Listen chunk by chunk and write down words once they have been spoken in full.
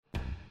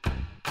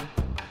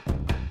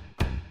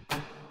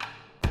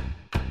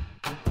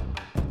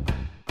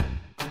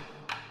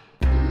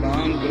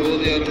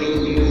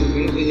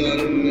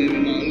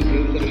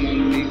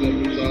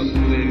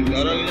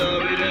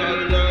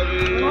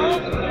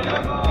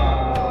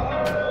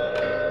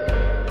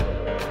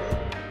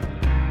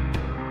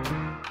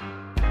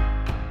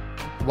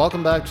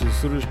welcome back to the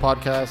Suraj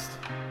Podcast.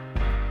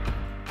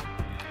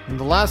 In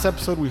the last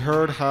episode, we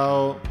heard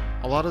how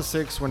a lot of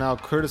Sikhs were now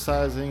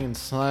criticizing and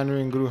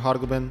slandering Guru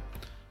Hargobind,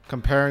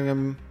 comparing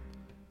him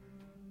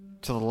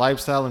to the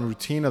lifestyle and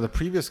routine of the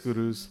previous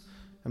gurus,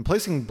 and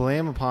placing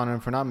blame upon him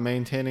for not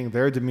maintaining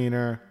their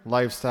demeanor,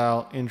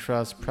 lifestyle,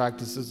 interests,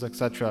 practices,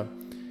 etc.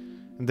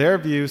 In their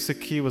view,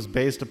 Sikhi was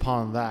based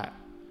upon that,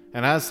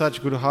 and as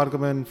such, Guru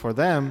Hargobind, for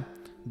them,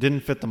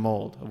 didn't fit the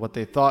mold of what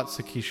they thought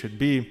Sikhi should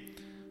be.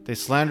 They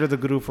slandered the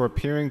Guru for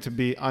appearing to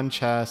be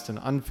unchaste and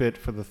unfit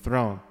for the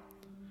throne.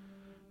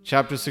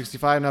 Chapter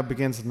 65 now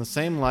begins in the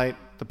same light.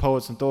 The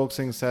poet Santokh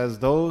Singh says,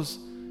 those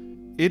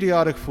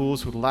idiotic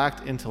fools who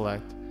lacked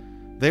intellect,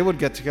 they would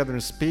get together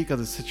and speak of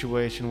the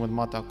situation with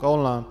Mata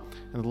Kaula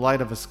in the light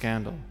of a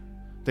scandal.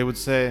 They would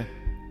say,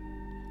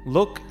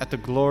 look at the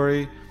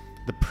glory,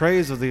 the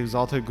praise of the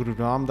exalted Guru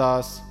Ram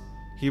Das.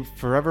 He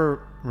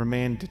forever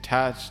remained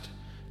detached.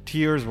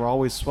 Tears were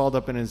always swelled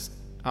up in his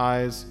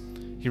eyes.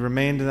 He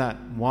remained in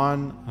that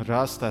one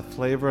ras, that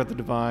flavor of the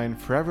divine,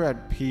 forever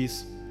at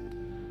peace.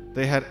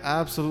 They had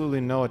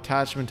absolutely no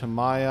attachment to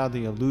Maya,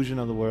 the illusion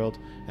of the world,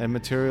 and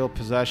material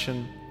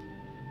possession.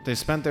 They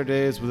spent their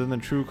days within the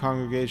true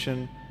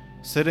congregation,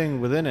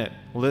 sitting within it,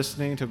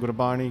 listening to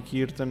Gurbani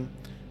Kirtan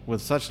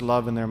with such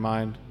love in their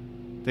mind.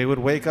 They would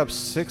wake up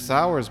 6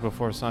 hours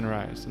before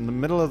sunrise, in the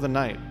middle of the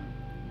night,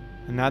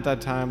 and at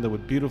that time they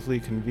would beautifully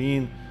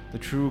convene the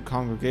true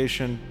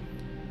congregation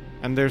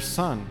and their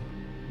son,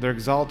 their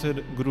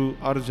exalted Guru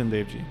Arjan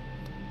Dev Ji.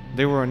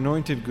 They were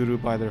anointed Guru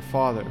by their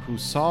father, who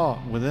saw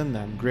within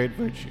them great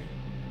virtue.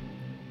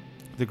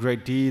 The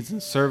great deeds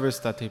and service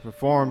that they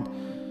performed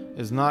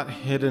is not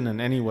hidden in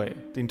any way.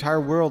 The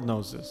entire world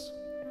knows this.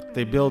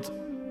 They built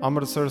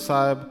Amritsar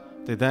Sahib.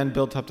 They then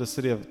built up the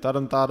city of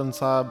Taran Taran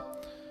Sahib.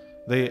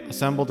 They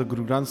assembled the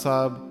Guru Granth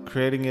Sahib,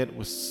 creating it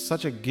with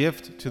such a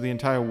gift to the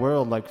entire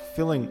world, like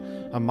filling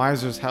a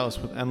miser's house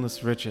with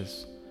endless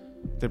riches.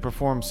 They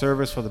perform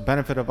service for the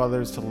benefit of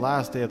others to the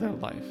last day of their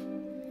life.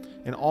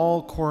 In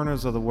all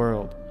corners of the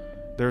world,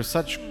 there is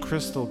such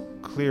crystal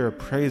clear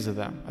praise of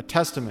them, a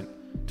testament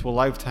to a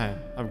lifetime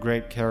of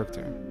great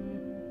character.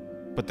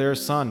 But their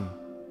son,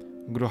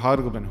 Guru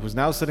Hargobind, who is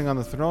now sitting on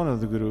the throne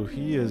of the Guru,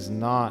 he is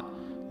not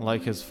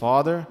like his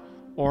father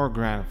or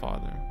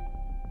grandfather.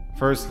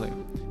 Firstly,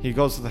 he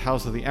goes to the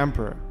house of the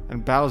emperor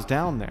and bows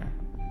down there.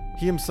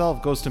 He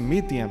himself goes to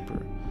meet the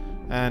emperor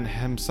and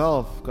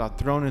himself got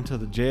thrown into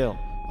the jail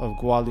of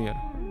Gwalior.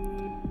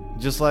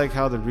 Just like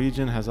how the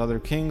region has other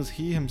kings,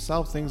 he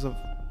himself thinks of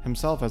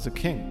himself as a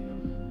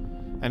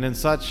king. And in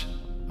such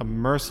a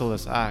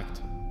merciless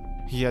act,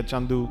 he had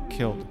Chandu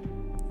killed.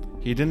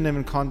 He didn't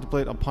even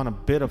contemplate upon a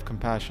bit of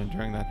compassion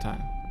during that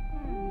time.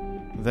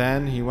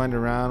 Then he went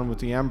around with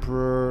the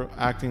emperor,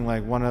 acting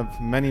like one of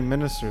many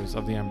ministers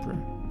of the emperor.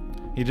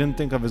 He didn't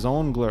think of his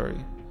own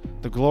glory,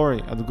 the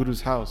glory of the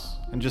Guru's house,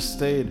 and just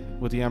stayed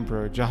with the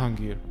emperor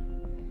Jahangir.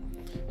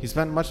 He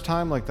spent much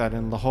time like that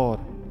in Lahore,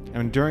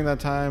 and during that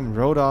time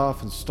rode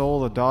off and stole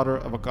the daughter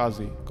of a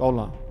Qazi,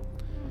 Kaula.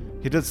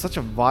 He did such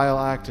a vile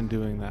act in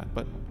doing that,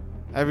 but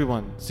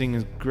everyone, seeing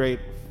his great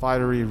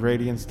fiery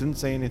radiance, didn't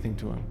say anything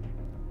to him.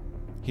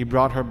 He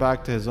brought her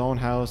back to his own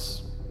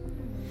house.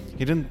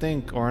 He didn't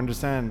think or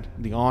understand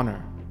the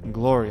honor and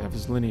glory of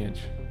his lineage.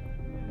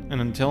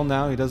 And until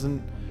now, he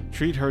doesn't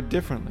treat her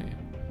differently.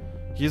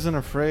 He isn't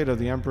afraid of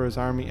the emperor's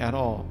army at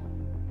all.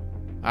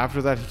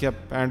 After that, he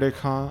kept Pandey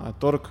Khan, a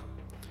Turk,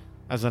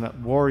 as a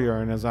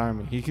warrior in his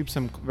army. He keeps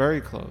him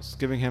very close,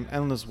 giving him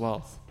endless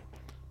wealth.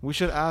 We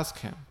should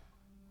ask him,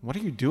 what are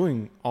you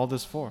doing all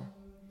this for?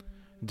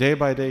 Day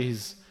by day,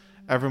 he's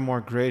ever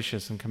more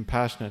gracious and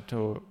compassionate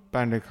to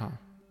Pandey Khan.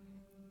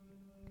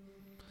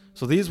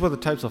 So these were the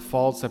types of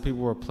faults that people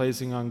were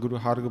placing on Guru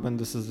Hargobind.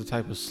 This is the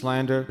type of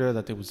slander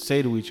that they would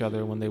say to each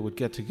other when they would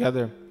get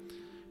together.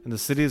 In the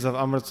cities of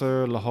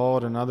Amritsar,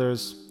 Lahore, and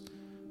others,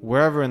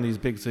 wherever in these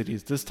big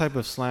cities, this type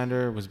of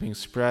slander was being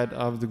spread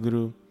of the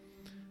Guru.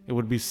 It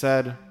would be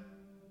said,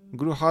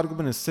 Guru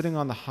Hargobind is sitting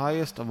on the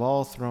highest of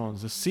all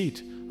thrones, the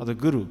seat of the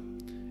Guru,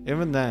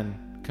 even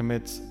then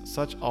commits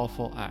such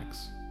awful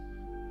acts.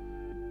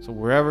 So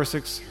wherever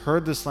Sikhs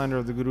heard the slander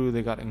of the Guru,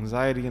 they got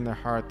anxiety in their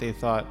heart. They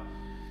thought,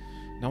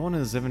 no one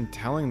is even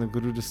telling the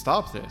Guru to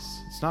stop this.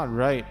 It's not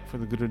right for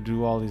the Guru to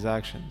do all these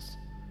actions.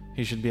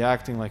 He should be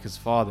acting like his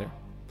father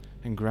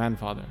and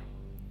grandfather.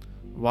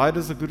 Why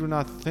does the Guru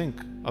not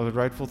think of the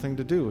rightful thing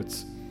to do?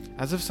 It's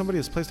as if somebody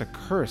has placed a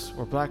curse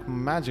or black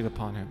magic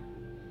upon him.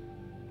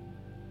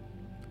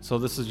 So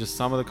this is just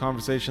some of the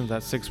conversations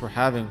that Sikhs were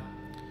having.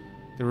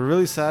 They were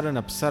really sad and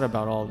upset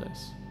about all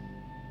this.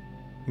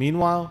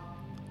 Meanwhile,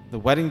 the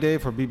wedding day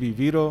for Bibi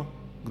Viro,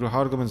 Guru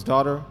Hargobind's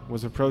daughter,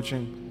 was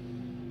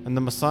approaching, and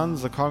the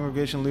Masands, the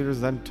congregation leaders,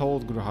 then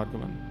told Guru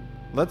Hargobind,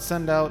 let's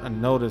send out a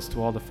notice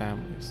to all the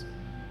families.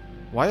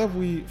 Why have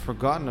we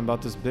forgotten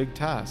about this big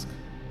task?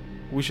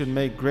 We should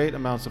make great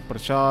amounts of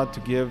prasad to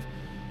give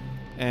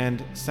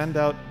and send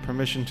out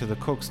permission to the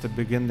cooks to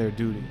begin their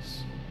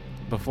duties.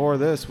 Before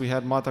this, we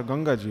had Mata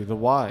Gangaji, the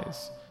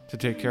wise, to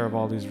take care of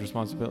all these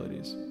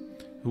responsibilities.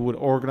 who would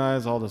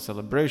organize all the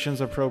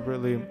celebrations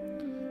appropriately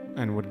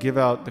and would give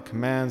out the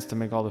commands to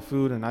make all the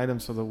food and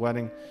items for the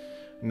wedding.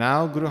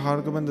 Now, Guru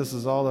Hargobind, this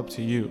is all up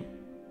to you.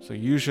 So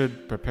you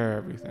should prepare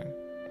everything.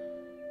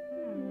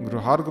 Guru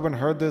Hargobind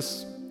heard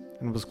this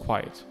and was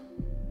quiet.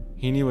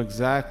 He knew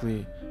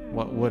exactly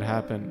what would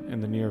happen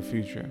in the near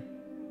future.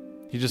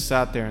 He just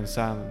sat there in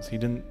silence. He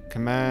didn't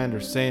command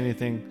or say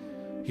anything.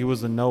 He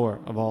was the knower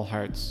of all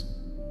hearts.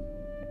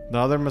 The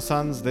other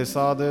Masands, they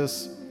saw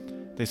this.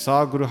 They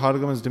saw Guru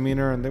Hargobind's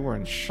demeanor and they were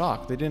in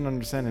shock. They didn't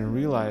understand and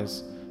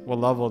realize what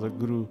level the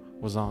Guru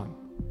was on.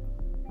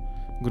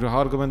 Guru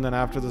Hargobind then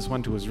after this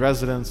went to his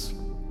residence.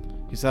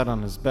 He sat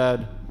on his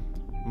bed.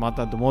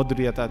 Mata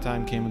Damodari at that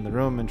time came in the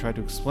room and tried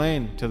to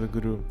explain to the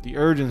Guru the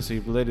urgency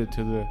related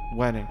to the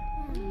wedding.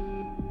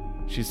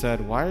 She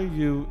said, "Why are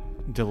you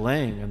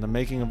delaying in the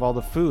making of all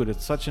the food?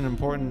 It's such an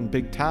important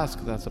big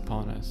task that's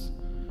upon us.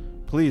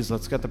 Please,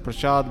 let's get the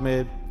prasad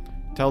made,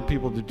 tell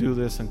people to do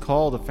this, and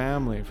call the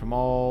family from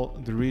all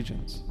the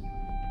regions."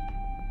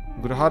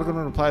 Guru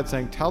Hargobind replied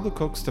saying, "Tell the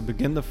cooks to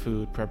begin the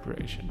food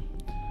preparation.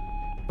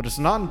 But it's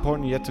not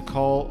important yet to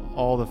call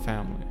all the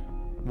family.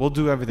 We'll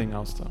do everything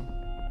else though."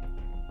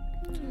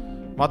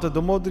 Mata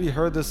Damodari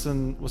heard this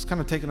and was kind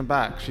of taken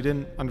aback. She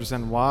didn't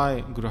understand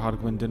why Guru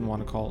Hargobind didn't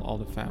want to call all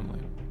the family.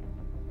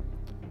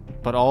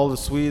 But all the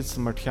sweets,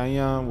 the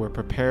martiyayan, were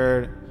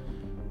prepared.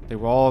 They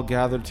were all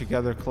gathered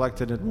together,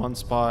 collected in one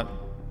spot.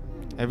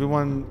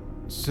 Everyone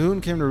soon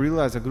came to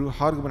realize that Guru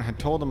Hargobind had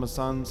told the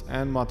Masands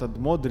and Mata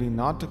Damodari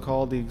not to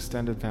call the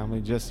extended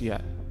family just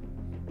yet.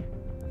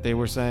 They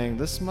were saying,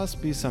 this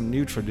must be some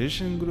new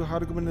tradition Guru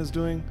Hargobind is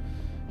doing.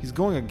 He's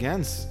going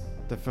against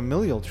the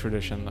familial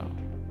tradition though.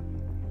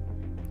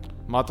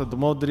 Mata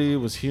Damodari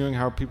was hearing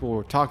how people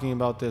were talking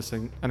about this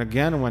and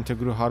again went to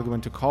Guru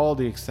Hargobind to call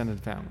the extended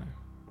family.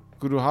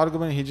 Guru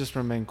Hargobind, he just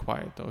remained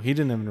quiet though. He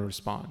didn't even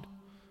respond.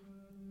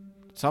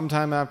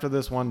 Sometime after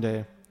this one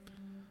day,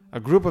 a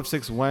group of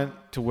 6 went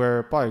to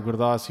where Bhai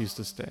Gurdas used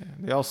to stay.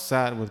 They all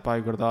sat with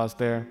Bhai Gurdas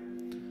there.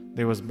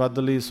 There was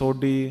Badali,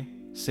 Sodhi,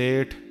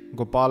 Seth,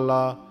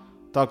 Gopala,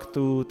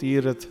 Takhtu,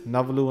 Tirath,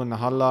 Navlu and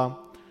Nahalla.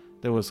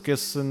 There was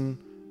Kissan,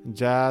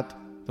 Jat,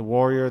 the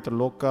warrior,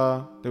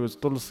 Triloka. There was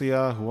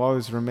Tulsiya, who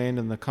always remained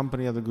in the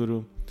company of the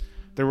Guru.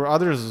 There were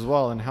others as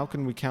well, and how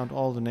can we count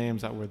all the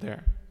names that were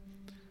there?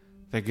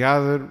 They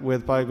gathered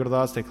with Bhai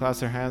Gurdas, they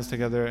clasped their hands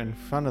together. In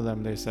front of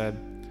them they said,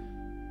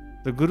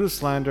 "The Guru's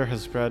slander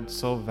has spread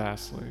so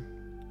vastly.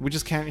 We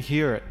just can't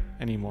hear it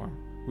anymore.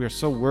 We are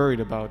so worried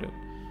about it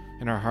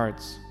in our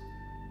hearts.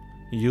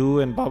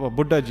 You and Baba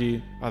Buddha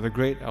Ji are the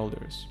great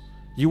elders.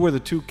 You were the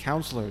 2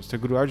 counselors to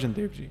Guru Arjan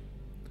Dev Ji.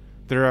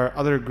 There are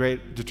other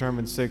great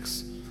determined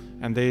Sikhs,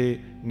 and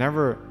they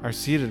never are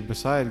seated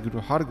beside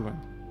Guru Hargobind.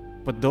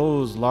 But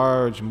those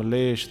large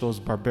Malesh, those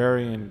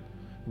barbarian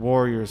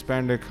warriors,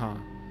 Pandey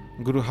Khan,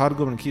 Guru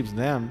Hargobind keeps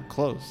them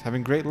close,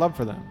 having great love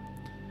for them.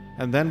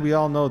 And then we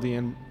all know the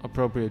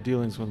inappropriate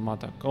dealings with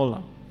Mata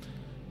Kola.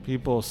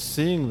 People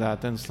seeing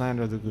that then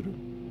slander the Guru.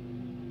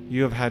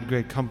 You have had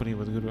great company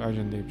with Guru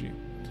Arjan Dev Ji.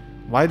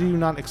 Why do you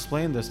not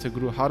explain this to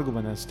Guru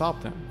Hargobind and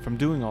stop them from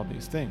doing all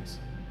these things?"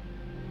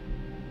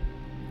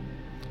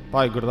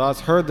 Bhai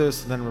Gurdas heard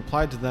this, then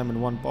replied to them in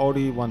one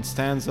pauri, one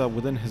stanza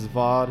within his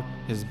Vad,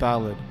 his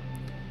ballad.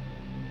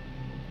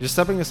 Just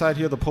stepping aside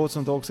here, the poets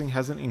in Tok Singh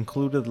hasn't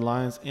included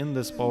lines in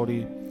this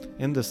pauri,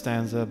 in this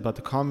stanza, but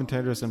the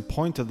commentators can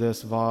point to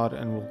this Vad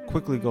and we'll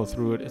quickly go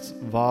through it. It's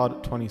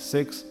Vad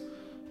 26,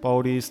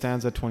 pauri,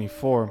 stanza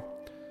 24.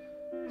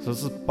 So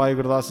this is Bhai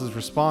Gurdas'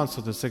 response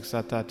to the Sikhs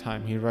at that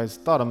time. He writes,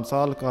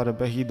 "Taramsal kar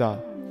bahida,"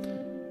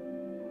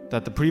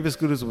 that the previous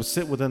Gurus would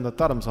sit within the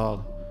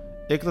Taramsal.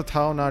 "Ek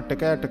thao na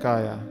tikaya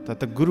tikaya," that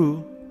the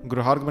Guru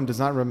Hargobind does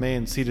not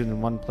remain seated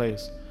in one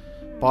place.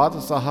 "Pat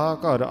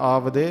saha kar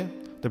avade,"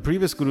 the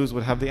previous Gurus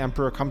would have the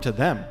emperor come to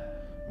them.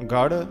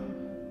 "Gad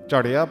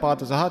chadaya pat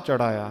saha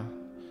chadaya,"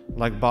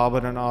 like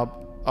Babur and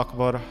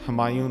Akbar,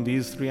 Humayun,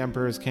 these 3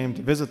 emperors came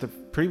to visit the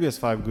previous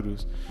 5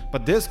 Gurus.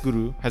 But this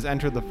Guru has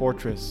entered the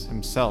fortress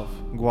himself,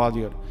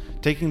 Gwalior,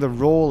 taking the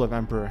role of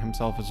emperor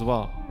himself as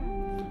well.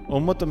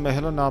 Ummat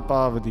mehla na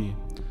pavadi,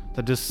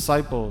 the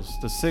disciples,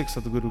 the Sikhs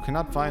of the Guru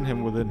cannot find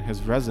him within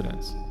his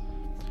residence.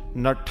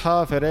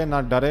 Nattha fere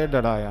na dare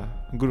daraya,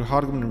 Guru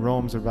Hargobind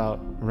roams about,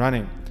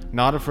 running,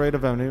 not afraid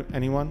of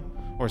anyone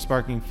or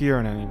sparking fear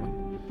in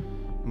anyone.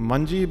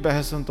 Manji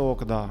behasan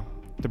tokda,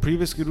 the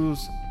previous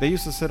Gurus, they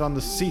used to sit on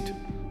the seat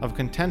of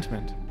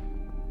contentment.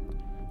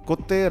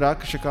 Kutte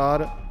rak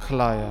shikar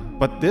khalaya,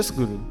 but this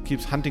Guru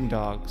keeps hunting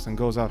dogs and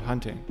goes out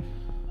hunting.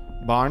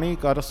 Bani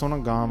kar sona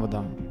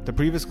gamvadam, the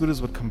previous Gurus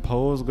would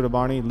compose Guru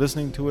Bani,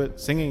 listening to it,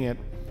 singing it.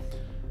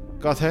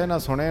 Kathe na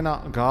sone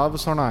na gav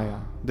sonaya,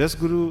 this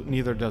Guru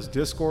neither does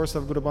discourse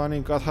of Guru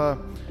Bani, Katha,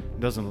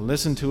 doesn't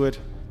listen to it,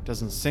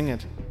 doesn't sing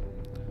it.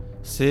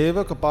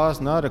 Sevak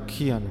pas na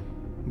rakhiyan,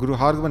 Guru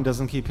Hargobind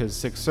doesn't keep his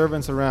 6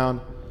 servants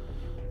around.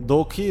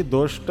 Dokhi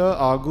doshta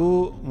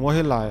agu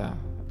mohilaya,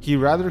 he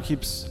rather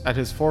keeps at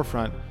his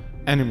forefront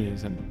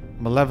enemies and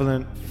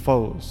malevolent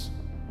foes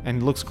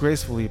and looks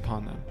gracefully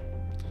upon them.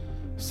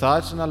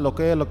 Sach na loke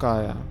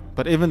lokaya.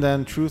 But even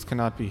then, truth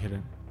cannot be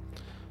hidden.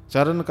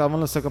 Charan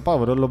kamal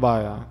sakapavara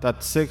lobaya.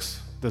 That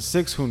the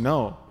six who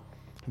know,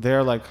 they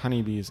are like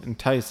honeybees,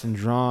 enticed and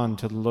drawn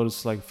to the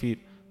lotus-like feet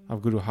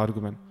of Guru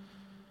Hargobind.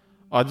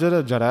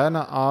 Ajara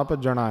jarana apa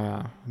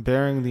janaya,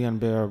 bearing the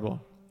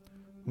unbearable.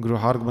 Guru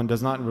Hargobind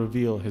does not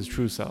reveal his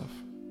true self.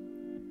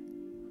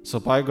 So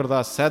Bhai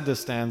Gurdas said this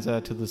stanza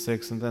to the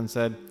Sikhs and then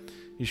said,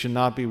 you should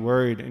not be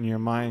worried in your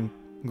mind.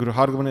 Guru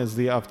Hargobind is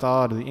the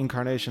avatar, the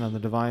incarnation of the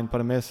divine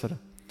Parameswara.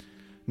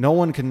 No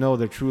one can know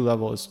their true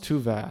level. It's too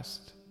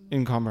vast,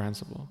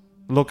 incomprehensible.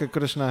 Look at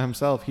Krishna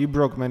himself. He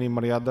broke many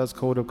Maryadas,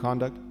 code of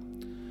conduct.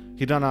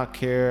 He did not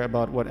care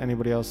about what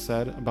anybody else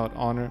said about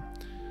honor.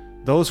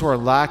 Those who are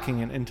lacking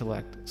in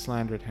intellect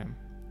slandered him.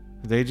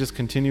 They just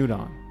continued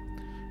on.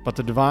 But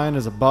the divine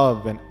is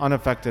above and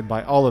unaffected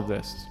by all of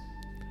this.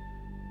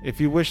 If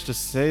you wish to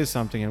say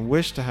something and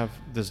wish to have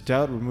this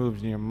doubt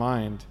removed in your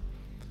mind,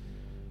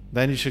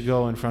 then you should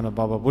go in front of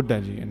Baba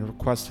Buddha Ji and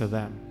request to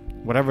them.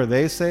 Whatever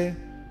they say,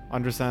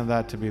 understand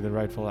that to be the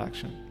rightful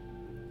action.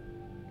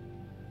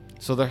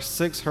 So the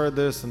Sikhs heard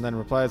this and then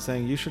replied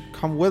saying, you should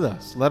come with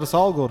us. Let us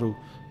all go to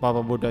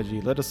Baba Buddha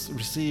Ji. Let us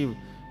receive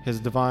his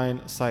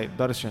divine sight,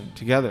 darshan,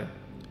 together.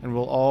 And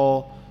we'll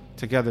all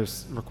together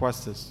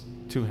request this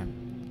to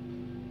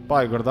him.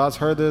 Bhai Gurdas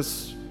heard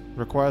this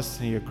request.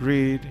 He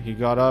agreed. He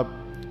got up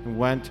and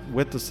went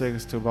with the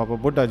Sikhs to Baba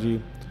Buddha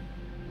Ji,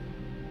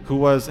 who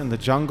was in the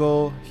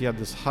jungle. He had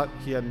this hut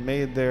he had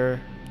made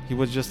there. He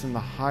was just in the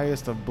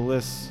highest of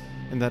bliss,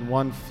 in that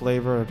one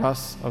flavor,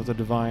 ras of the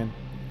divine.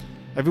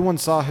 Everyone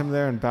saw him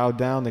there and bowed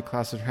down. They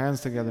clasped their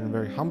hands together and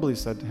very humbly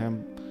said to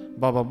him,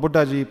 Baba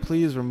Buddha Ji,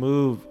 please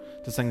remove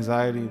this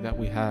anxiety that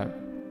we have.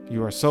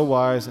 You are so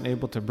wise and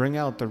able to bring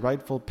out the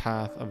rightful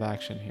path of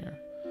action here.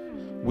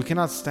 We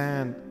cannot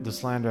stand the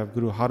slander of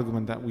Guru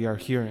Hargobind that we are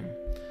hearing.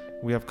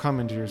 We have come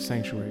into your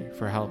sanctuary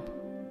for help.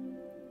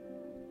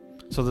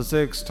 So the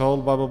Sikhs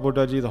told Baba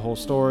Buddha Ji the whole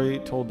story,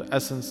 told the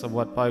essence of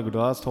what Bhai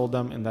Gurdas told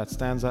them in that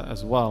stanza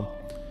as well.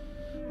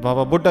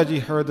 Baba Buddha Ji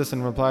heard this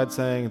and replied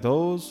saying,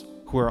 those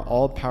who are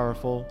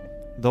all-powerful,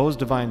 those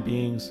divine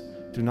beings,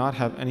 do not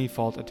have any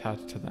fault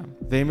attached to them.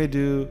 They may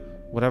do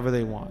whatever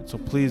they want, so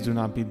please do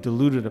not be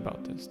deluded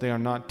about this. They are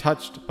not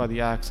touched by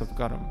the acts of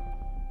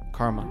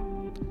karma.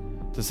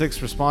 The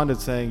Sikhs responded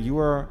saying, you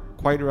are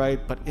quite right,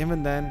 but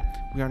even then,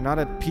 we are not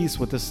at peace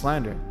with this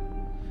slander.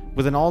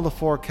 Within all the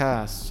four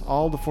castes,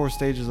 all the four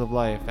stages of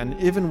life, and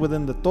even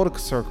within the Turk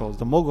circles,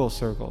 the Mughal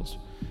circles,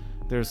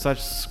 there is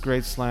such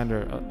great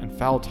slander and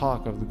foul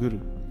talk of the Guru.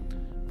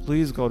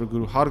 Please go to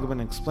Guru Hargobind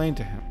and explain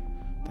to him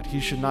that he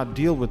should not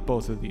deal with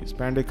both of these,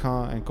 Bande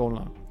Khan and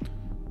Kolna,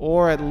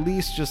 or at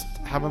least just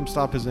have him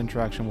stop his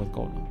interaction with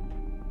Kolna.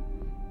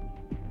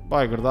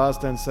 Bhai Gurdas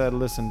then said,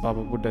 listen,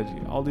 Baba Buddha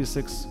Ji, all these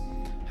Sikhs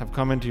have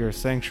come into your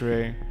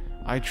sanctuary.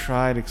 I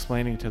tried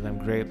explaining to them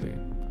greatly,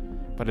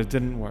 but it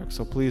didn't work,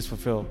 so please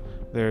fulfill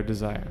their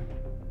desire.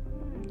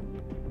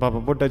 Baba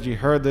Buddha Ji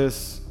heard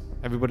this,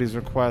 everybody's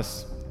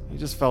request. He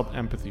just felt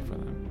empathy for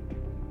them.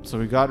 So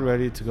he got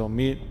ready to go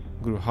meet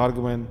Guru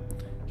Hargobind.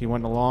 He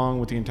went along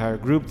with the entire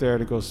group there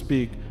to go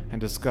speak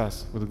and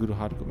discuss with Guru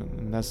Hargobind.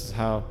 And this is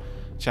how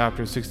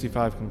chapter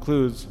 65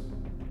 concludes.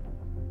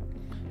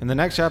 In the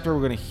next chapter,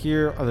 we're going to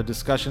hear the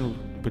discussion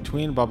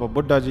between Baba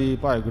Buddha Ji,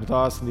 Bhai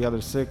Gurdas, and the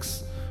other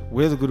Sikhs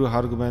with Guru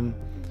Hargobind.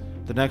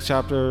 The next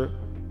chapter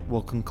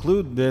will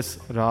conclude this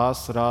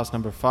ras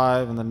number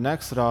 5, and the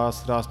next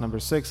ras number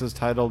 6, is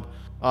titled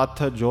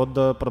Atha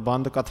Jodha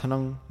Prabandha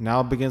Kathanam.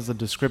 Now begins the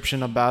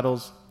description of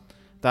battles.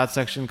 That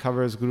section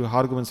covers Guru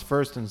Hargobind's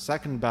first and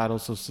second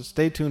battles, so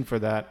stay tuned for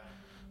that.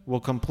 We'll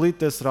complete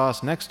this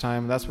ras next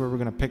time. That's where we're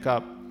going to pick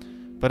up.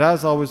 But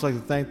as always, I'd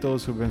like to thank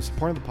those who've been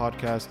supporting the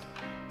podcast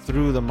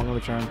through the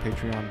Mangalacharan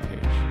Patreon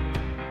page.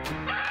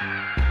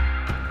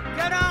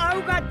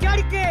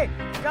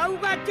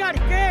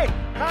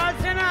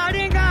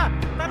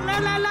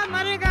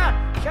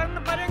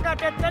 शरण परेगा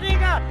ते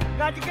तरेगा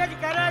गज गज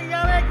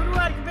करेगा